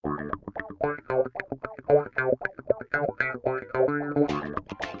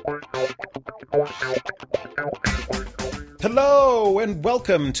Hello and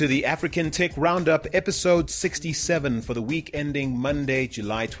welcome to the African Tech Roundup, episode 67 for the week ending Monday,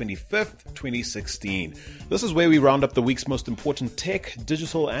 July 25th, 2016. This is where we round up the week's most important tech,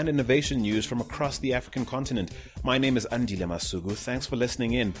 digital and innovation news from across the African continent. My name is Andile Masugu. Thanks for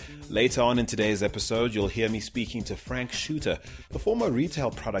listening in. Later on in today's episode, you'll hear me speaking to Frank Shooter, the former retail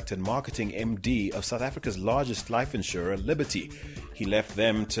product and marketing MD of South Africa's largest life insurer, Liberty. He left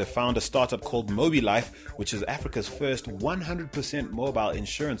them to found a startup called MobiLife, which is Africa's first 100% mobile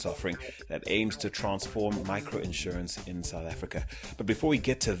insurance offering that aims to transform micro-insurance in South Africa. But before we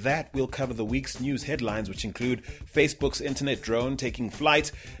get to that, we'll cover the week's news headlines, which include Facebook's internet drone taking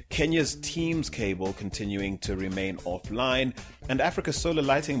flight, Kenya's Teams cable continuing to remain offline, and Africa's solar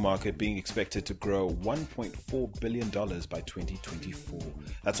lighting market being expected to grow $1.4 billion by 2024.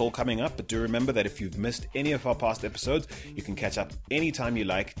 That's all coming up, but do remember that if you've missed any of our past episodes, you can catch up anytime you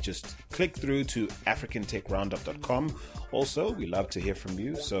like. Just click through to africantechroundup.com. Also, we love to hear from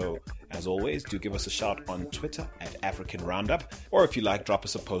you, so as always, do give us a shout on Twitter at African Roundup, or if you like, drop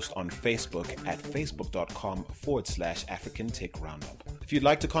us a post on Facebook at facebook.com/African Tech Roundup. If you'd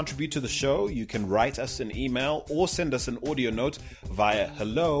like to contribute to the show, you can write us an email or send us an audio note via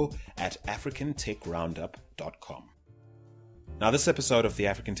hello@africantechroundup.com. Now, this episode of the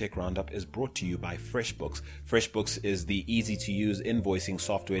African Tech Roundup is brought to you by FreshBooks. FreshBooks is the easy-to-use invoicing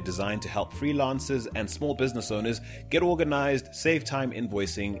software designed to help freelancers and small business owners get organized, save time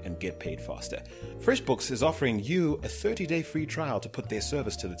invoicing, and get paid faster. FreshBooks is offering you a 30-day free trial to put their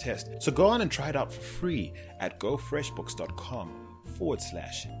service to the test. So go on and try it out for free at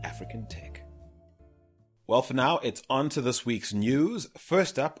gofreshbooks.com/African Tech. Well, for now, it's on to this week's news.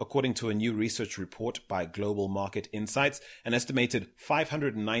 First up, according to a new research report by Global Market Insights, an estimated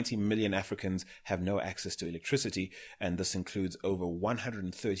 590 million Africans have no access to electricity, and this includes over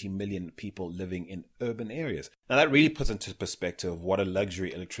 130 million people living in urban areas. Now, that really puts into perspective what a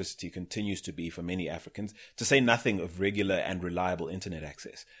luxury electricity continues to be for many Africans, to say nothing of regular and reliable internet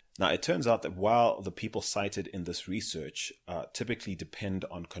access. Now, it turns out that while the people cited in this research typically depend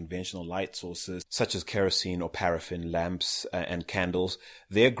on conventional light sources such as kerosene or paraffin lamps and candles,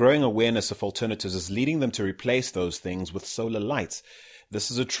 their growing awareness of alternatives is leading them to replace those things with solar lights. This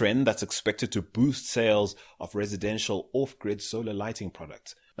is a trend that's expected to boost sales of residential off-grid solar lighting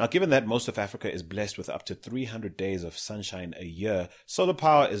products. Now, given that most of Africa is blessed with up to 300 days of sunshine a year, solar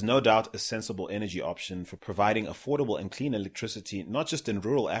power is no doubt a sensible energy option for providing affordable and clean electricity, not just in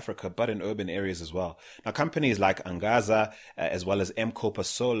rural Africa, but in urban areas as well. Now, companies like Angaza, as well as M-Kopa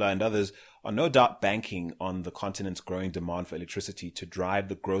Solar and others, are no doubt banking on the continent's growing demand for electricity to drive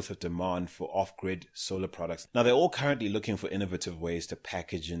the growth of demand for off-grid solar products. Now, they're all currently looking for innovative ways to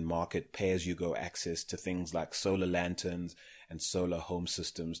package and market pay-as-you-go access to things like solar lanterns and solar home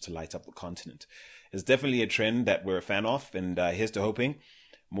systems to light up the continent. It's definitely a trend that we're a fan of, and here's to hoping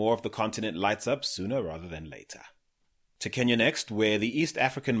more of the continent lights up sooner rather than later. To Kenya next, where the East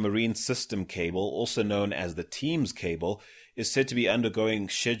African Marine System cable, also known as the Teams cable, is said to be undergoing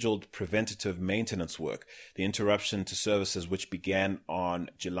scheduled preventative maintenance work. The interruption to services, which began on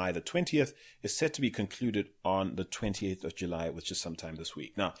July the 20th, is set to be concluded on the 28th of July, which is sometime this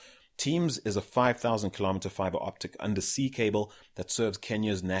week. Now, Teams is a 5,000-kilometer fiber optic undersea cable that serves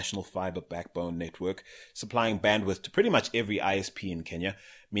Kenya's national fiber backbone network, supplying bandwidth to pretty much every ISP in Kenya,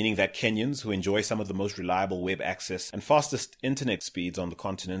 meaning that Kenyans who enjoy some of the most reliable web access and fastest internet speeds on the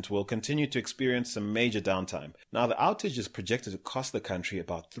continent will continue to experience some major downtime. Now, the outage is projected to cost the country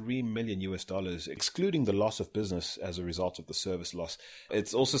about $3 million, excluding the loss of business as a result of the service loss.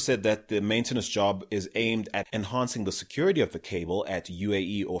 It's also said that the maintenance job is aimed at enhancing the security of the cable at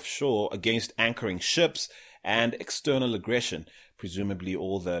UAE offshore against anchoring ships and external aggression, presumably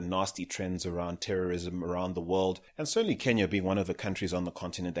all the nasty trends around terrorism around the world, and certainly Kenya being one of the countries on the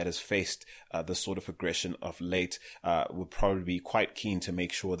continent that has faced this sort of aggression of late, would probably be quite keen to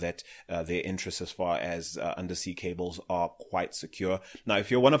make sure that their interests as far as undersea cables are quite secure. Now, if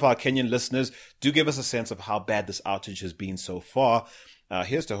you're one of our Kenyan listeners, do give us a sense of how bad this outage has been so far.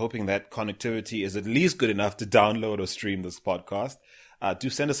 Here's to hoping that connectivity is at least good enough to download or stream this podcast.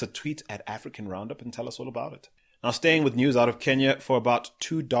 Do send us a tweet at African Roundup and tell us all about it. Now, staying with news out of Kenya, for about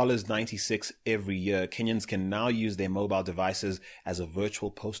 $2.96 every year, Kenyans can now use their mobile devices as a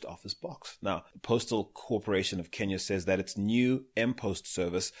virtual post office box. Now, the Postal Corporation of Kenya says that its new M-Post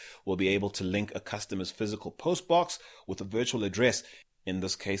service will be able to link a customer's physical post box with a virtual address, in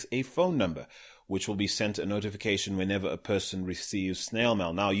this case, a phone number, which will be sent a notification whenever a person receives snail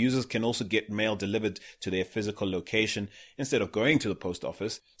mail. Now, users can also get mail delivered to their physical location instead of going to the post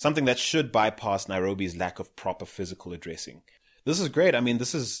office, something that should bypass Nairobi's lack of proper physical addressing. This is great. I mean,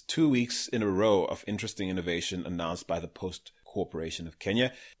 this is 2 weeks in a row of interesting innovation announced by the Post Corporation of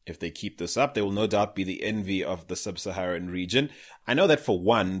Kenya. If they keep this up, they will no doubt be the envy of the sub-Saharan region. I know that for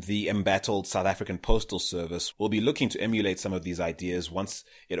one, the embattled South African Postal Service will be looking to emulate some of these ideas once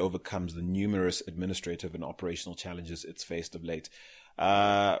it overcomes the numerous administrative and operational challenges it's faced of late.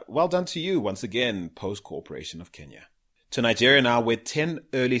 Well done to you once again, Post Corporation of Kenya. To Nigeria now, where 10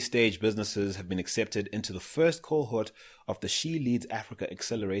 early-stage businesses have been accepted into the first cohort of the She Leads Africa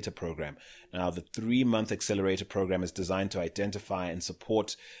Accelerator Program. Now, the 3-month accelerator program is designed to identify and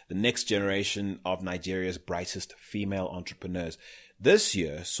support the next generation of Nigeria's brightest female entrepreneurs. This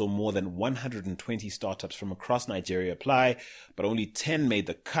year saw more than 120 startups from across Nigeria apply, but only 10 made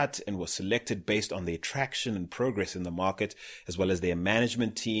the cut and were selected based on their traction and progress in the market, as well as their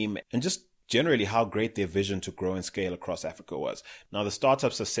management team and just generally how great their vision to grow and scale across Africa was. Now, the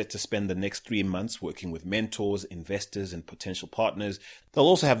startups are set to spend the next 3 months working with mentors, investors, and potential partners. They'll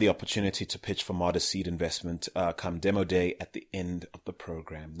also have the opportunity to pitch for modest seed investment come demo day at the end of the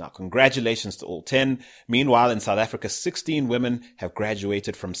program. Now, congratulations to all 10. Meanwhile, in South Africa, 16 women have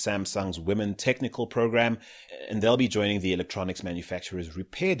graduated from Samsung's Women Technical Program, and they'll be joining the electronics manufacturer's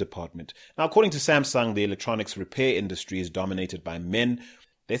repair department. Now, according to Samsung, the electronics repair industry is dominated by men.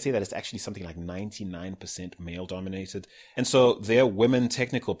 They say that it's actually something like 99% male dominated. And so their Women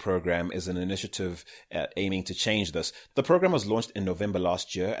Technical Program is an initiative aiming to change this. The program was launched in November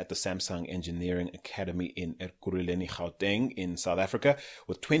last year at the Samsung Engineering Academy in Ekurhuleni, Gauteng in South Africa,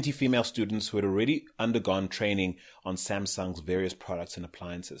 with 20 female students who had already undergone training on Samsung's various products and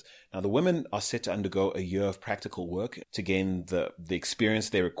appliances. Now, the women are set to undergo a year of practical work to gain the experience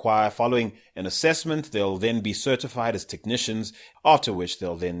they require. Following an assessment, they'll then be certified as technicians, after which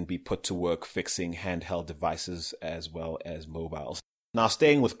they'll then be put to work fixing handheld devices as well as mobiles. Now,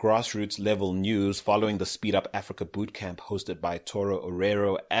 staying with grassroots level news, following the Speed Up Africa Bootcamp hosted by Toro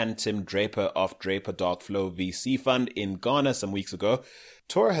Orero and Tim Draper of Draper Dark Flow VC Fund in Ghana some weeks ago,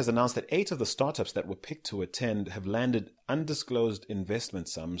 Toro has announced that 8 of the startups that were picked to attend have landed undisclosed investment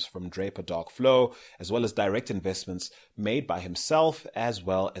sums from Draper Dark Flow, as well as direct investments made by himself as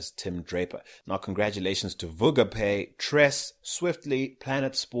well as Tim Draper. Now, congratulations to VugaPay, Tress, Swiftly,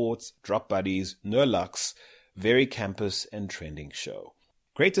 Planet Sports, Drop Buddies, Nurlux, Very Campus, and Trending Show.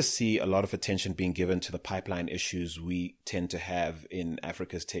 Great to see a lot of attention being given to the pipeline issues we tend to have in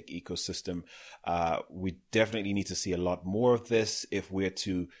Africa's tech ecosystem. We definitely need to see a lot more of this if we're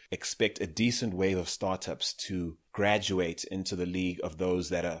to expect a decent wave of startups to graduate into the league of those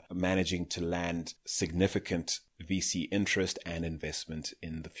that are managing to land significant VC interest and investment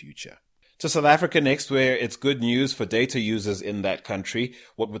in the future. To South Africa next, where it's good news for data users in that country,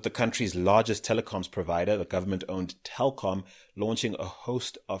 what with the country's largest telecoms provider, the government-owned Telkom, launching a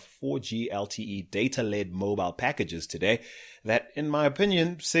host of 4G LTE data-led mobile packages today that, in my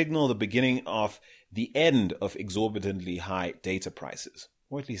opinion, signal the beginning of the end of exorbitantly high data prices.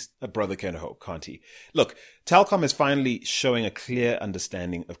 Or at least a brother can hope, can't he? Look, Telkom is finally showing a clear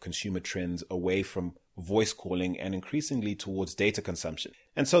understanding of consumer trends away from voice calling and increasingly towards data consumption.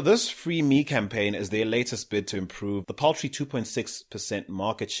 And so this Free Me campaign is their latest bid to improve the paltry 2.6%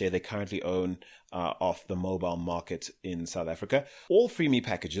 market share they currently own of the mobile market in South Africa. All Free Me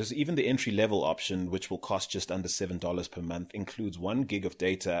packages, even the entry-level option, which will cost just under $7 per month, includes 1 gig of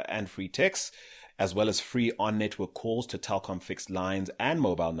data and free text, as well as free on-network calls to Telkom fixed lines and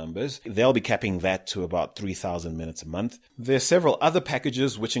mobile numbers. They'll be capping that to about 3,000 minutes a month. There are several other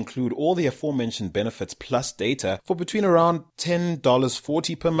packages which include all the aforementioned benefits plus data for between around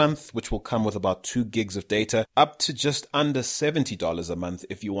 $10.40 per month, which will come with about 2 gigs of data, up to just under $70 a month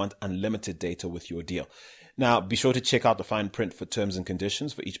if you want unlimited data with your deal. Now, be sure to check out the fine print for terms and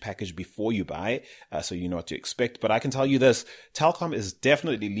conditions for each package before you buy, so you know what to expect. But I can tell you this, Telkom is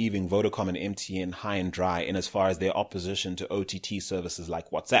definitely leaving Vodacom and MTN high and dry in as far as their opposition to OTT services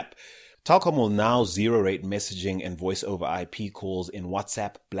like WhatsApp. Telkom will now zero-rate messaging and voice-over IP calls in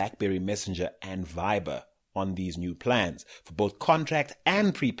WhatsApp, BlackBerry Messenger, and Viber on these new plans for both contract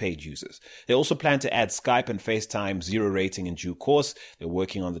and prepaid users. They also plan to add Skype and FaceTime zero rating in due course. They're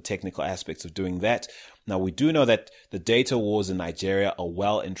working on the technical aspects of doing that. Now, we do know that the data wars in Nigeria are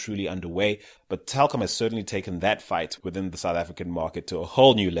well and truly underway, but Telkom has certainly taken that fight within the South African market to a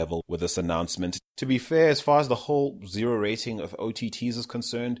whole new level with this announcement. To be fair, as far as the whole zero rating of OTTs is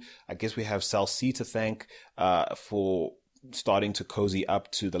concerned, I guess we have Cell C to thank for starting to cozy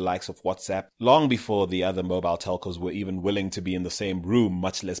up to the likes of WhatsApp long before the other mobile telcos were even willing to be in the same room,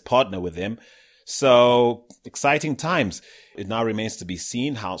 much less partner with them. So, exciting times. It now remains to be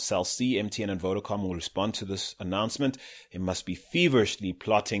seen how Cell C, MTN, and Vodacom will respond to this announcement. They must be feverishly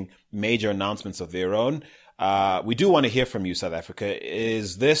plotting major announcements of their own. We do want to hear from you, South Africa.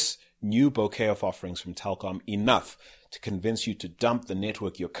 Is this new bouquet of offerings from Telkom enough to convince you to dump the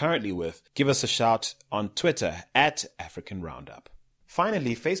network you're currently with? Give us a shout on Twitter at African Roundup.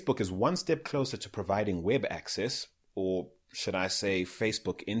 Finally, Facebook is one step closer to providing web access, or should I say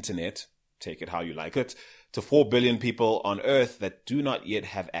Facebook internet, take it how you like it, to 4 billion people on Earth that do not yet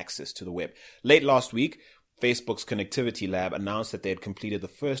have access to the web. Late last week, Facebook's Connectivity Lab announced that they had completed the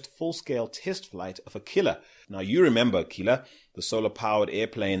first full-scale test flight of Aquila. Now, you remember Aquila, the solar-powered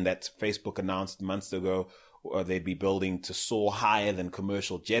airplane that Facebook announced months ago they'd be building to soar higher than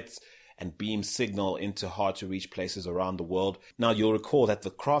commercial jets and beam signal into hard-to-reach places around the world. Now, you'll recall that the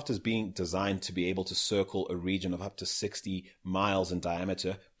craft is being designed to be able to circle a region of up to 60 miles in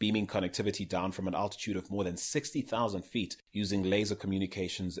diameter, beaming connectivity down from an altitude of more than 60,000 feet using laser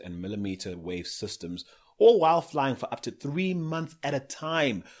communications and millimeter wave systems, all while flying for up to 3 months at a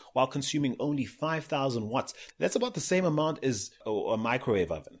time while consuming only 5,000 watts. That's about the same amount as a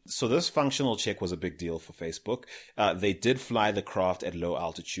microwave oven. So this functional check was a big deal for Facebook. They did fly the craft at low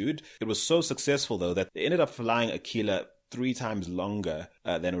altitude. It was so successful, though, that they ended up flying Aquila 3 times longer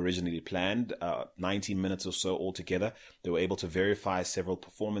than originally planned, 90 minutes or so altogether. They were able to verify several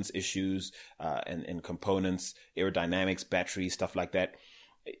performance issues and components, aerodynamics, batteries, stuff like that.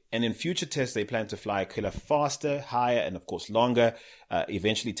 And in future tests, they plan to fly Aquila faster, higher, and of course longer,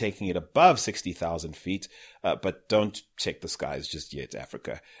 eventually taking it above 60,000 feet. But don't check the skies just yet,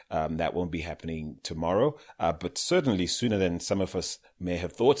 Africa. That won't be happening tomorrow, but certainly sooner than some of us may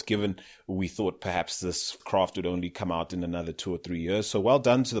have thought, given we thought perhaps this craft would only come out in another 2 or 3 years. So well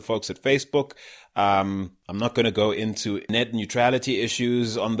done to the folks at Facebook. I'm not going to go into net neutrality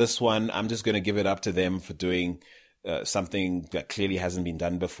issues on this one. I'm just going to give it up to them for doing something that clearly hasn't been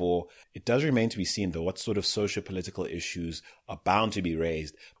done before. It does remain to be seen, though, what sort of socio-political issues are bound to be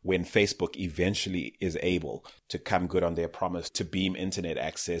raised when Facebook eventually is able to come good on their promise to beam internet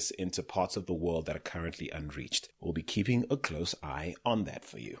access into parts of the world that are currently unreached. We'll be keeping a close eye on that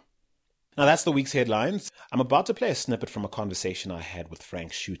for you. Now, that's the week's headlines. I'm about to play a snippet from a conversation I had with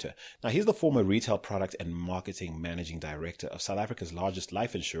Frank Shooter. Now, he's the former retail product and marketing managing director of South Africa's largest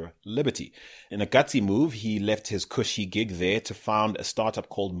life insurer, Liberty. In a gutsy move, he left his cushy gig there to found a startup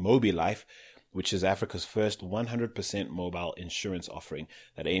called MobiLife, which is Africa's first 100% mobile insurance offering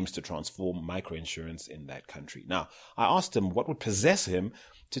that aims to transform microinsurance in that country. Now, I asked him what would possess him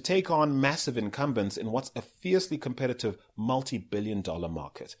to take on massive incumbents in what's a fiercely competitive multi-billion-dollar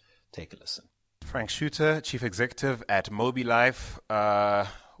market. Take a listen. Frank Shooter, Chief Executive at MobiLife.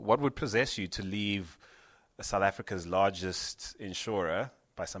 What would possess you to leave South Africa's largest insurer,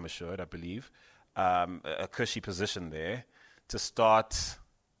 by some assured, I believe, a cushy position there, to start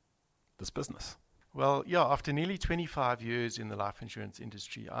this business? Well, yeah, after nearly 25 years in the life insurance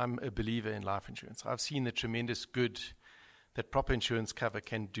industry, I'm a believer in life insurance. I've seen the tremendous good that proper insurance cover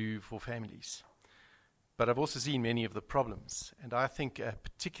can do for families. But I've also seen many of the problems. And I think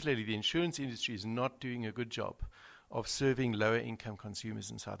particularly the insurance industry is not doing a good job of serving lower income consumers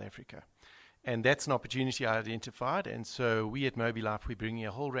in South Africa. And that's an opportunity I identified. And so we at MobiLife, we're bringing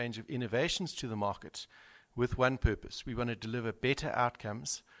a whole range of innovations to the market with one purpose. We want to deliver better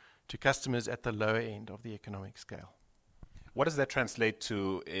outcomes to customers at the lower end of the economic scale. What does that translate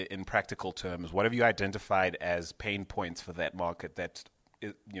to in practical terms? What have you identified as pain points for that market that,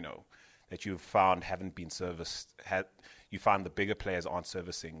 that you've found haven't been serviced, you found the bigger players aren't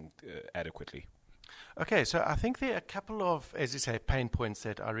servicing adequately? Okay, so I think there are a couple of, as you say, pain points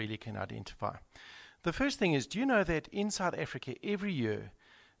that I really can identify. The first thing is, do you know that in South Africa every year,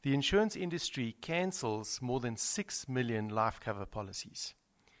 the insurance industry cancels more than 6 million life cover policies?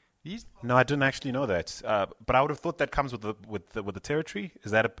 No, I didn't actually know that. But I would have thought that comes with the territory.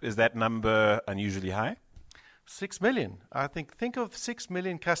 Is that number unusually high? 6 million. Think of 6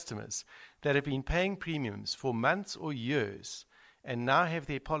 million customers that have been paying premiums for months or years and now have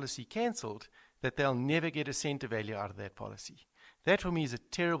their policy cancelled, that they'll never get a cent of value out of that policy. That for me is a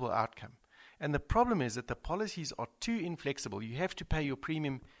terrible outcome. And the problem is that the policies are too inflexible. You have to pay your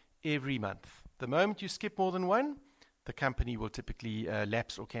premium every month. The moment you skip more than one, the company will typically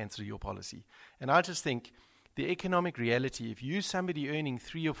lapse or cancel your policy. And I just think the economic reality, if you're somebody earning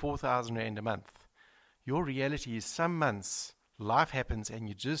 3,000 or 4,000 rand a month, your reality is some months life happens and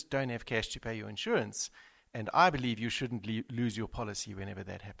you just don't have cash to pay your insurance. And I believe you shouldn't lose your policy whenever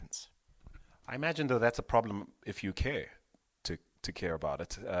that happens. I imagine, though, that's a problem if you care to care about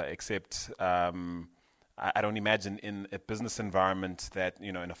it, except I don't imagine in a business environment that,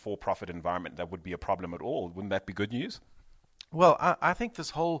 in a for-profit environment, that would be a problem at all. Wouldn't that be good news? Well, I think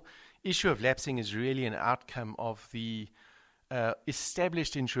this whole issue of lapsing is really an outcome of the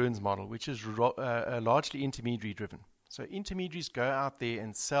established insurance model, which is largely intermediary driven. So intermediaries go out there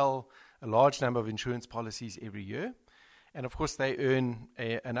and sell a large number of insurance policies every year. And of course, they earn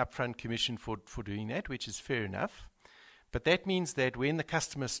an upfront commission for doing that, which is fair enough. But that means that when the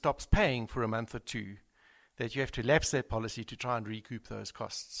customer stops paying for a month or two, that you have to lapse that policy to try and recoup those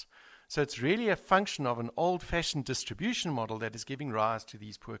costs. So it's really a function of an old-fashioned distribution model that is giving rise to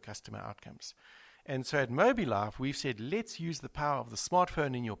these poor customer outcomes. And so at Mobilife, we've said, let's use the power of the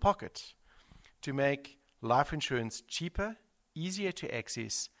smartphone in your pocket to make life insurance cheaper, easier to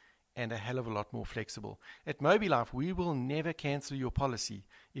access, and a hell of a lot more flexible. At Mobilife, we will never cancel your policy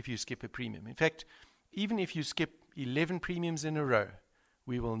if you skip a premium. In fact, even if you skip 11 premiums in a row,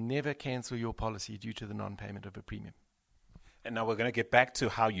 we will never cancel your policy due to the non-payment of a premium. And now we're going to get back to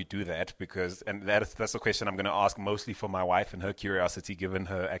how you do that, that's a question I'm going to ask mostly for my wife and her curiosity, given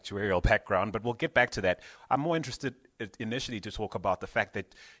her actuarial background. But we'll get back to that. I'm more interested initially to talk about the fact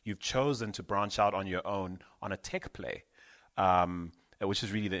that you've chosen to branch out on your own on a tech play, which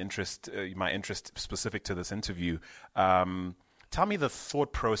is really my interest specific to this interview. Tell me the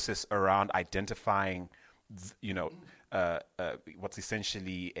thought process around identifying, what's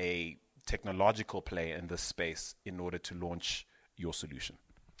essentially a technological play in this space in order to launch your solution.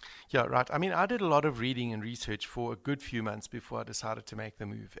 Yeah, right. I mean, I did a lot of reading and research for a good few months before I decided to make the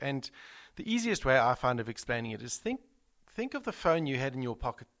move. And the easiest way I find of explaining it is think of the phone you had in your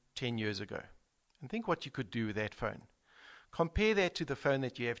pocket 10 years ago and think what you could do with that phone. Compare that to the phone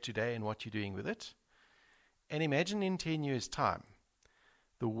that you have today and what you're doing with it. And imagine in 10 years' time,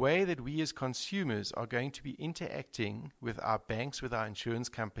 the way that we as consumers are going to be interacting with our banks, with our insurance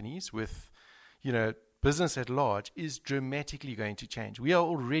companies, with, business at large is dramatically going to change. We are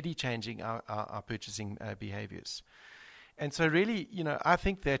already changing our purchasing behaviors. And so really, I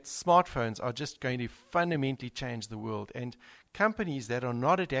think that smartphones are just going to fundamentally change the world. And companies that are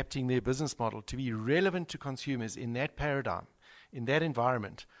not adapting their business model to be relevant to consumers in that paradigm, in that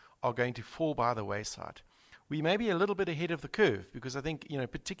environment, are going to fall by the wayside. We may be a little bit ahead of the curve because I think,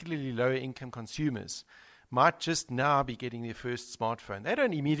 particularly lower income consumers might just now be getting their first smartphone. They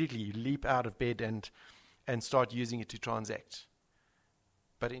don't immediately leap out of bed and start using it to transact.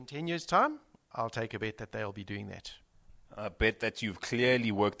 But in 10 years' time, I'll take a bet that they'll be doing that. I bet that you've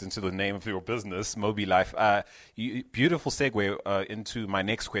clearly worked into the name of your business, Mobilife. Beautiful segue into my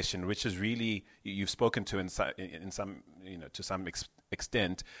next question, which is really you've spoken to in some to some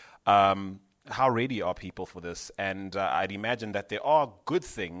extent. How ready are people for this? And I'd imagine that there are good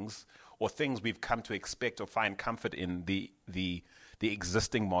things or things we've come to expect or find comfort in the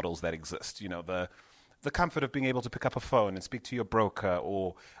existing models that exist. The comfort of being able to pick up a phone and speak to your broker,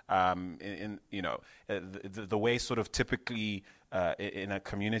 or the way sort of typically in a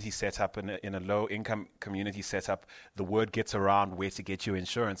community setup, in a low-income community setup, the word gets around where to get your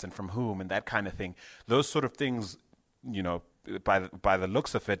insurance and from whom and that kind of thing. Those sort of things, by the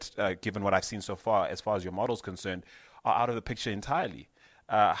looks of it, given what I've seen so far, as far as your model's concerned, are out of the picture entirely.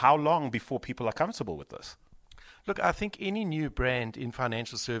 How long before people are comfortable with this? Look, I think any new brand in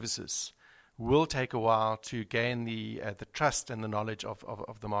financial services will take a while to gain the trust and the knowledge of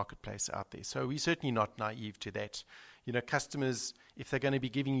the marketplace out there. So we're certainly not naive to that. Customers, if they're going to be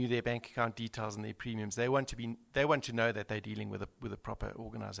giving you their bank account details and their premiums, they want to know that they're dealing with a proper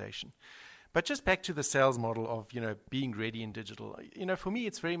organization. But just back to the sales model of, being ready in digital, for me,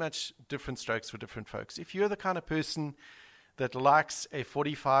 it's very much different strokes for different folks. If you're the kind of person that likes a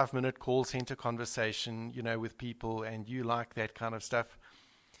 45-minute call center conversation, with people, and you like that kind of stuff,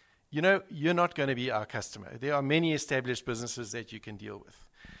 you're not going to be our customer. There are many established businesses that you can deal with.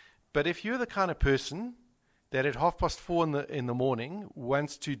 But if you're the kind of person that at 4:30 in the morning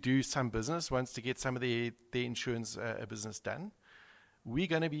wants to do some business, wants to get some of their insurance business done, we're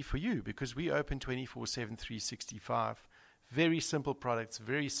going to be for you because we open 24/7, 365. Very simple products,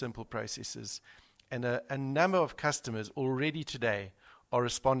 very simple processes. And a number of customers already today are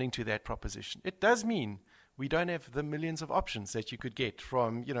responding to that proposition. It does mean we don't have the millions of options that you could get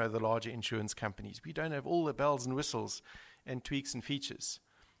from, the larger insurance companies. We don't have all the bells and whistles and tweaks and features.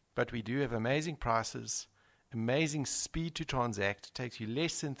 But we do have amazing prices, amazing speed to transact. It takes you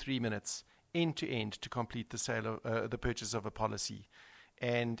less than 3 minutes end to end to complete the sale of the purchase of a policy.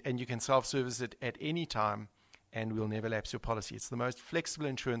 And you can self-service it at any time, and we'll never lapse your policy. It's the most flexible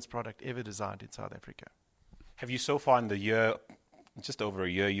insurance product ever designed in South Africa. Have you so far in the year just over a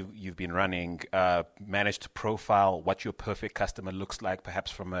year you've been running, managed to profile what your perfect customer looks like,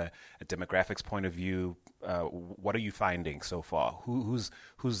 perhaps from a demographics point of view. What are you finding so far? Who's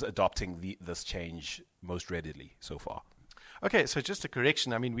adopting this change most readily so far? Okay, so just a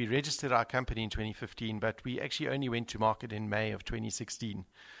correction. I mean, we registered our company in 2015, but we actually only went to market in May of 2016.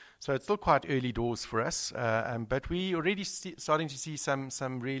 So it's still quite early doors for us, but we already starting to see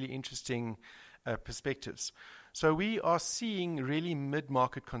some really interesting perspectives. So we are seeing really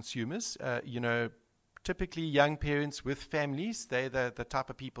mid-market consumers, typically young parents with families. They're the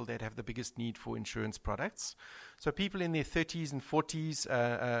type of people that have the biggest need for insurance products. So people in their 30s and 40s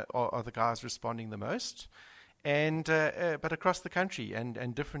are the guys responding the most. But across the country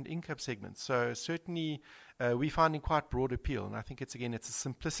and different income segments. So certainly we're finding quite broad appeal. And I think it's a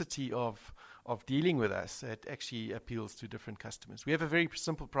simplicity of dealing with us that actually appeals to different customers. We have a very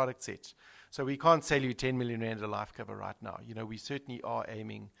simple product set. So we can't sell you 10 million rand a life cover right now. We certainly are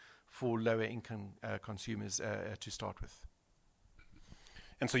aiming for lower income consumers to start with.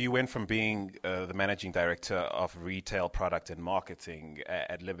 And so you went from being the managing director of retail product and marketing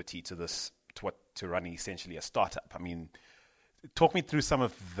at Liberty to running essentially a startup. I mean, talk me through some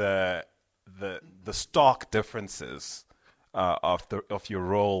of the stark differences of your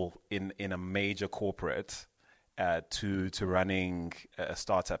role in a major corporate to running a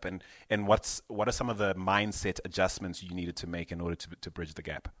startup, and what are some of the mindset adjustments you needed to make in order to bridge the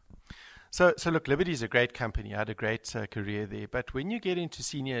gap? So look, Liberty is a great company. I had a great career there, but when you get into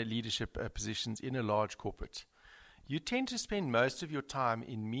senior leadership positions in a large corporate, you tend to spend most of your time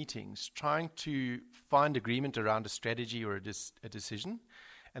in meetings trying to find agreement around a strategy or a decision,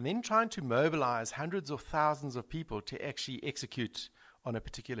 and then trying to mobilize hundreds of thousands of people to actually execute on a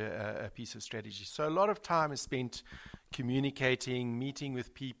particular piece of strategy. So a lot of time is spent communicating, meeting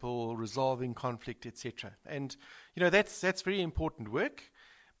with people, resolving conflict, etc. And that's very important work,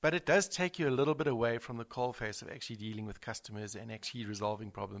 but it does take you a little bit away from the coalface of actually dealing with customers and actually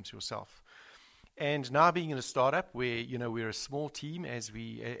resolving problems yourself. And now being in a startup where we're a small team as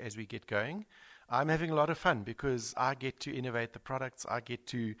we get going, I'm having a lot of fun because I get to innovate the products. I get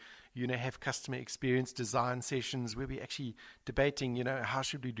to have customer experience design sessions where we're actually debating how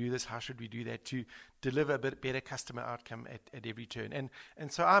should we do this, how should we do that to deliver a bit better customer outcome at every turn.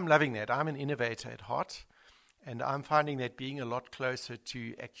 And so I'm loving that. I'm an innovator at heart, and I'm finding that being a lot closer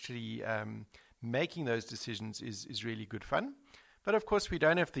to actually making those decisions is really good fun. But of course, we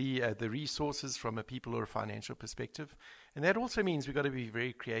don't have the resources from a people or a financial perspective. And that also means we've got to be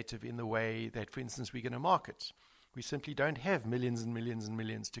very creative in the way that, for instance, we're going to market. We simply don't have millions and millions and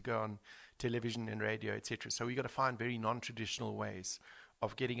millions to go on television and radio, etc. So we've got to find very non-traditional ways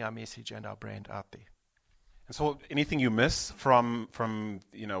of getting our message and our brand out there. And so anything you miss from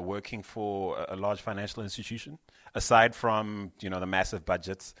working for a large financial institution, aside from the massive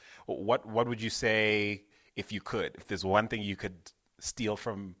budgets, what would you say, if there's one thing you could steal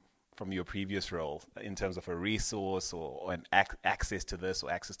from your previous role in terms of a resource or an access to this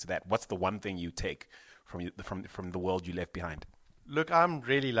or access to that? What's the one thing you take from the world you left behind? Look, I'm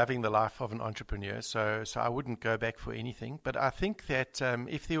really loving the life of an entrepreneur, so I wouldn't go back for anything. But I think that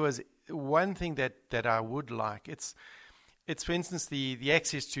if there was one thing that I would like, it's for instance the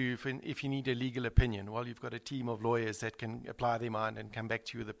access to, if you need a legal opinion, well, you've got a team of lawyers that can apply their mind and come back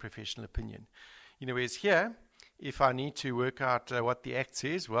to you with a professional opinion. Whereas here, if I need to work out what the Act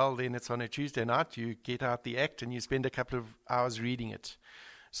says, well, then it's on a Tuesday night. You get out the Act and you spend a couple of hours reading it.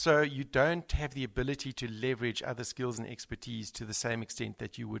 So you don't have the ability to leverage other skills and expertise to the same extent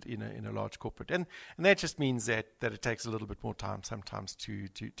that you would in a large corporate. And that just means that it takes a little bit more time sometimes to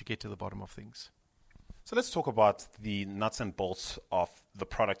get to the bottom of things. So let's talk about the nuts and bolts of the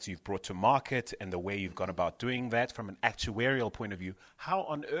products you've brought to market and the way you've gone about doing that from an actuarial point of view. How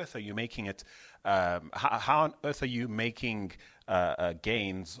on earth are you making it? How on earth are you making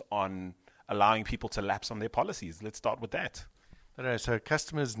gains on allowing people to lapse on their policies? Let's start with that. No, so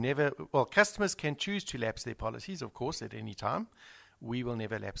customers can choose to lapse their policies, of course, at any time. We will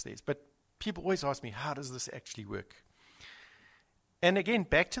never lapse theirs. But people always ask me, how does this actually work? And again,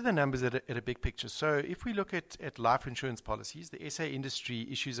 back to the numbers at a big picture. So if we look at life insurance policies, the SA industry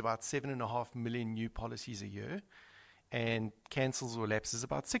issues about 7.5 million new policies a year and cancels or lapses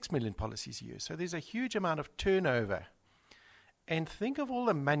about 6 million policies a year. So there's a huge amount of turnover. And think of all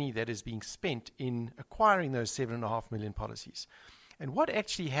the money that is being spent in acquiring those 7.5 million policies. And what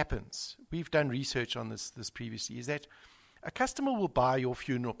actually happens, we've done research on this previously, is that a customer will buy your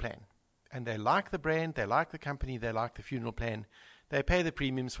funeral plan. And they like the brand, they like the company, they like the funeral plan. They pay the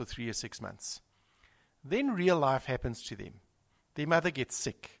premiums for 3 or 6 months. Then real life happens to them. Their mother gets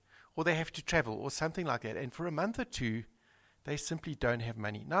sick, or they have to travel, or something like that. And for a month or two, They simply don't have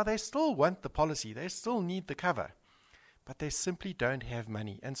money. Now, they still want the policy. They still need the cover. But they simply don't have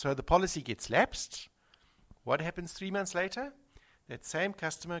money. And so the policy gets lapsed. What happens 3 months later? That same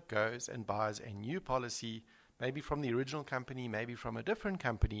customer goes and buys a new policy, maybe from the original company, maybe from a different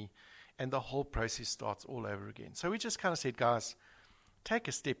company, and the whole process starts all over again. So we just kind of said, guys, take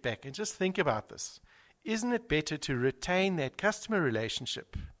a step back and just think about this. Isn't it better to retain that customer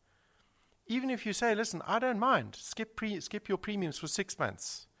relationship? Even if you say, listen, I don't mind, skip your premiums for 6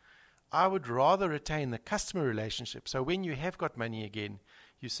 months. I would rather retain the customer relationship. So when you have got money again,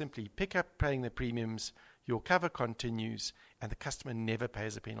 you simply pick up paying the premiums, your cover continues, and the customer never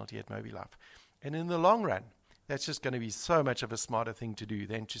pays a penalty at Mobilife. And in the long run, that's just going to be so much of a smarter thing to do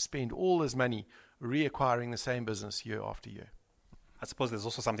than to spend all this money reacquiring the same business year after year. I suppose there's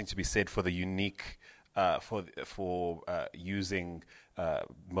also something to be said for the unique, for using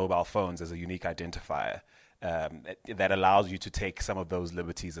mobile phones as a unique identifier that allows you to take some of those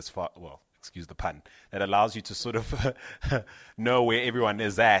liberties as far, well, excuse the pun, that allows you to sort of know where everyone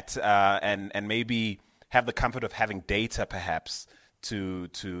is at and maybe have the comfort of having data perhaps to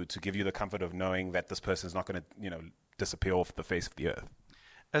give you the comfort of knowing that this person is not going to, disappear off the face of the earth.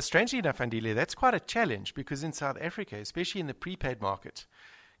 Strangely enough, Andile, that's quite a challenge because in South Africa, especially in the prepaid market,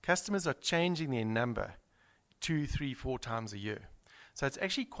 customers are changing their number 2, 3, 4 times a year. So it's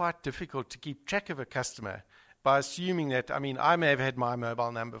actually quite difficult to keep track of a customer by assuming that, I may have had my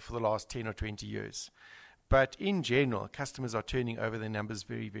mobile number for the last 10 or 20 years. But in general, customers are turning over their numbers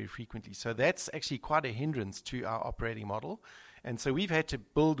very, very frequently. So that's actually quite a hindrance to our operating model. And so we've had to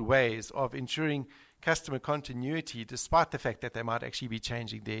build ways of ensuring customer continuity despite the fact that they might actually be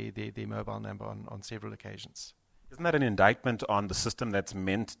changing their mobile number on several occasions. Isn't that an indictment on the system that's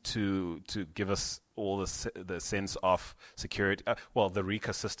meant to give us all the sense of security? The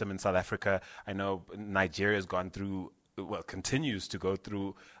RICA system in South Africa, I know Nigeria has gone through, continues to go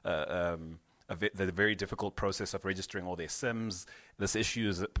through the very difficult process of registering all their SIMs. This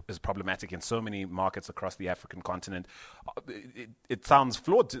issue is problematic in so many markets across the African continent. It sounds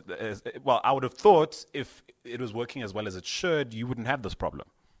flawed. I would have thought if it was working as well as it should, you wouldn't have this problem.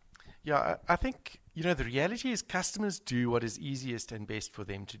 Yeah, I think, the reality is customers do what is easiest and best for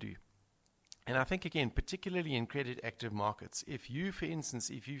them to do. And I think, again, particularly in credit active markets, if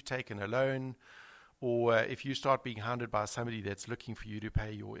you've taken a loan or if you start being hounded by somebody that's looking for you to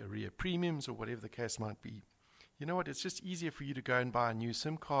pay your arrear premiums or whatever the case might be, you know what, it's just easier for you to go and buy a new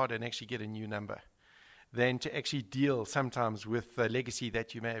SIM card and actually get a new number than to actually deal sometimes with the legacy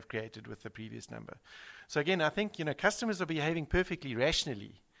that you may have created with the previous number. So again, I think, customers are behaving perfectly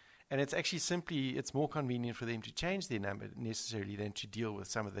rationally. And it's actually it's more convenient for them to change their number necessarily than to deal with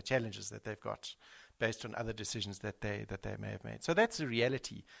some of the challenges that they've got based on other decisions that they may have made. So that's the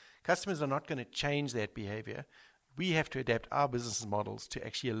reality. Customers are not going to change that behavior. We have to adapt our business models to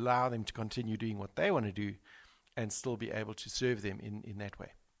actually allow them to continue doing what they want to do and still be able to serve them in that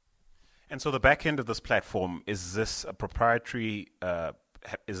way. And so the back end of this platform, is this a proprietary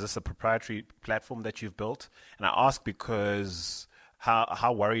platform that you've built? And I ask because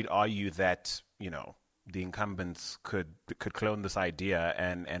how worried are you that, the incumbents could clone this idea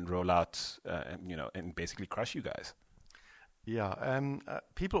and roll out, and basically crush you guys? Yeah,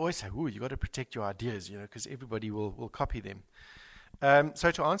 people always say, you got to protect your ideas, because everybody will copy them.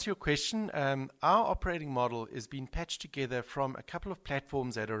 So to answer your question, our operating model is being patched together from a couple of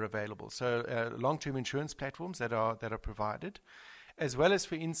platforms that are available. So long-term insurance platforms that are provided, as well as,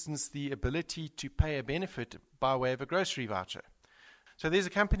 for instance, the ability to pay a benefit by way of a grocery voucher. So there's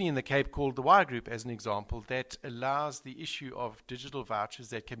a company in the Cape called the Y Group, as an example, that allows the issue of digital vouchers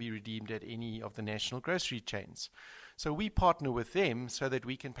that can be redeemed at any of the national grocery chains. So we partner with them so that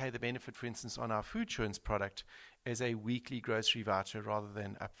we can pay the benefit, for instance, on our Foodsurance product as a weekly grocery voucher rather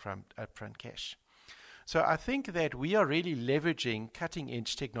than upfront cash. So I think that we are really leveraging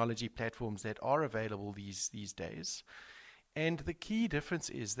cutting-edge technology platforms that are available these days. And the key difference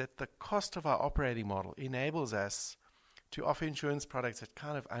is that the cost of our operating model enables us to offer insurance products at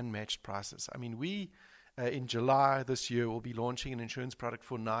kind of unmatched prices. We, in July this year, will be launching an insurance product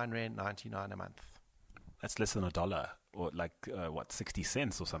for R9.99 a month. That's less than $1, or 60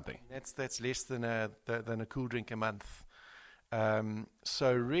 cents or something. That's less than a cool drink a month.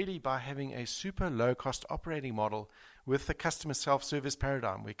 So really, by having a super low-cost operating model with the customer self-service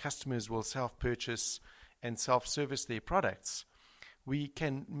paradigm, where customers will self-purchase and self-service their products, we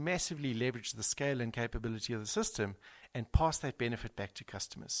can massively leverage the scale and capability of the system and pass that benefit back to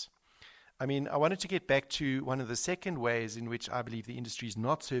customers. I wanted to get back to one of the second ways in which I believe the industry is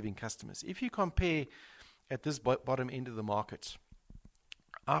not serving customers. If you compare at this bottom end of the market,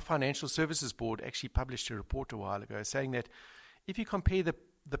 Our Financial Services Board actually published a report a while ago saying that if you compare the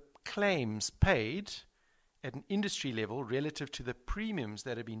claims paid at an industry level relative to the premiums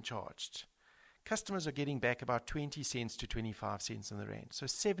that have been charged, customers are getting back about 20 cents to 25 cents in the rand. So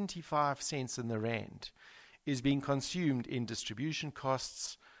 75 cents in the rand is being consumed in distribution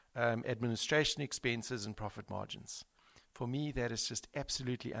costs, administration expenses, and profit margins. For me, that is just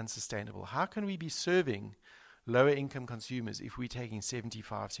absolutely unsustainable. How can we be serving lower income consumers if we're taking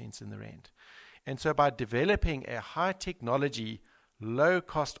 75 cents in the rand? And so by developing a high technology, low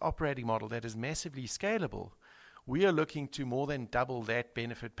cost operating model that is massively scalable, we are looking to more than double that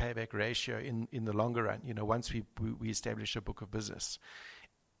benefit payback ratio in the longer run, once we establish a book of business.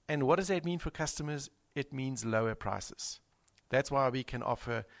 And what does that mean for customers? It means lower prices. That's why we can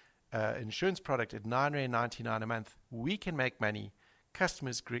offer an insurance product at R9.99 a month. We can make money,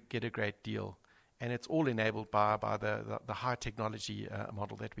 customers get a great deal, and it's all enabled by the high technology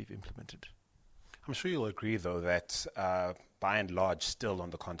model that we've implemented. I'm sure you'll agree, though, that by and large, still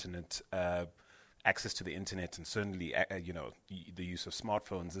on the continent, access to the internet and certainly, the use of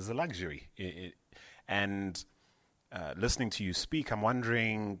smartphones is a luxury. And listening to you speak, I'm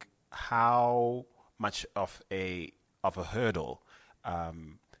wondering how much of a hurdle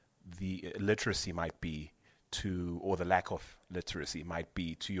the literacy might be to, or the lack of literacy might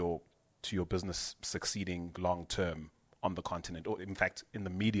be to your business succeeding long term on the continent, or in fact in the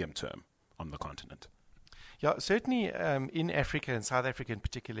medium term on the continent. Yeah, certainly in Africa and South Africa in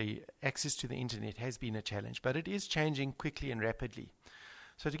particularly, access to the internet has been a challenge, but it is changing quickly and rapidly.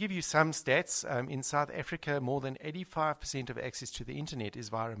 So to give you some stats, in South Africa, more than 85% of access to the internet is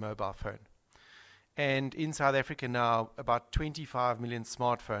via a mobile phone. And in South Africa now, about 25 million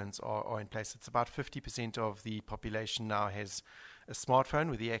smartphones are in place. It's about 50% of the population now has a smartphone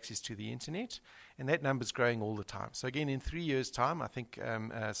with the access to the internet, and that number's growing all the time. So again, in 3 years' time, I think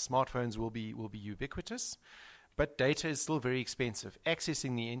smartphones will be ubiquitous, but data is still very expensive.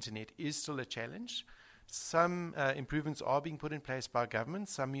 Accessing the internet is still a challenge. Some improvements are being put in place by government.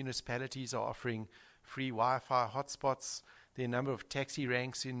 Some municipalities are offering free Wi-Fi hotspots. There are a number of taxi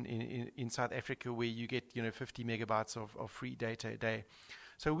ranks in South Africa where you get 50 megabytes of free data a day.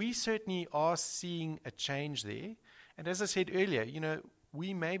 So we certainly are seeing a change there. And as I said earlier,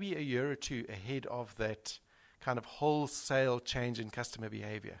 we may be a year or two ahead of that kind of wholesale change in customer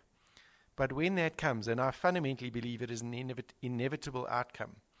behavior. But when that comes, and I fundamentally believe it is an inevitable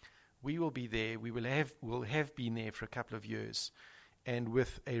outcome, we will be there. We'll have been there for a couple of years, and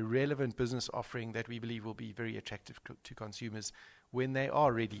with a relevant business offering that we believe will be very attractive to consumers when they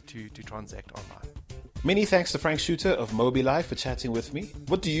are ready to transact online. Many thanks to Frank Shooter of MobiLife for chatting with me.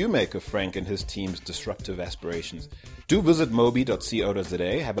 What do you make of Frank and his team's disruptive aspirations? Do visit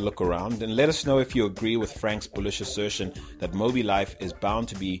mobi.co.za, have a look around, and let us know if you agree with Frank's bullish assertion that MobiLife is bound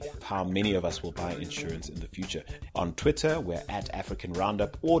to be how many of us will buy insurance in the future. On Twitter, we're at African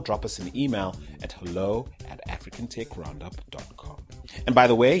Roundup, or drop us an email at hello@africantechroundup.com. And by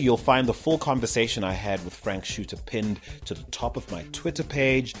the way, you'll find the full conversation I had with Frank Shooter pinned to the top of my Twitter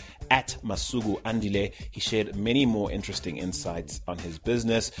page, at Masuku Andile. He shared many more interesting insights on his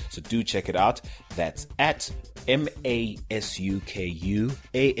business, so do check it out. That's at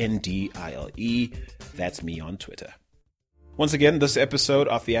MASUKUANDILE. That's me on Twitter. Once again, this episode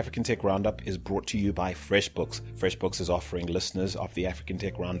of the African Tech Roundup is brought to you by FreshBooks. FreshBooks is offering listeners of the African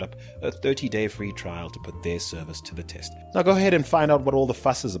Tech Roundup a 30-day free trial to put their service to the test. Now go ahead and find out what all the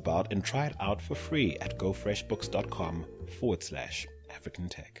fuss is about and try it out for free at gofreshbooks.com/African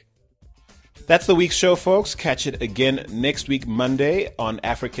Tech. That's the week's show, folks. Catch it again next week, Monday, on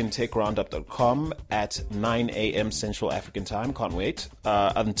africantechroundup.com at 9 a.m. Central African Time. Can't wait.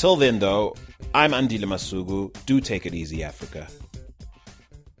 Until then, though, I'm Andile Masuku. Do take it easy, Africa.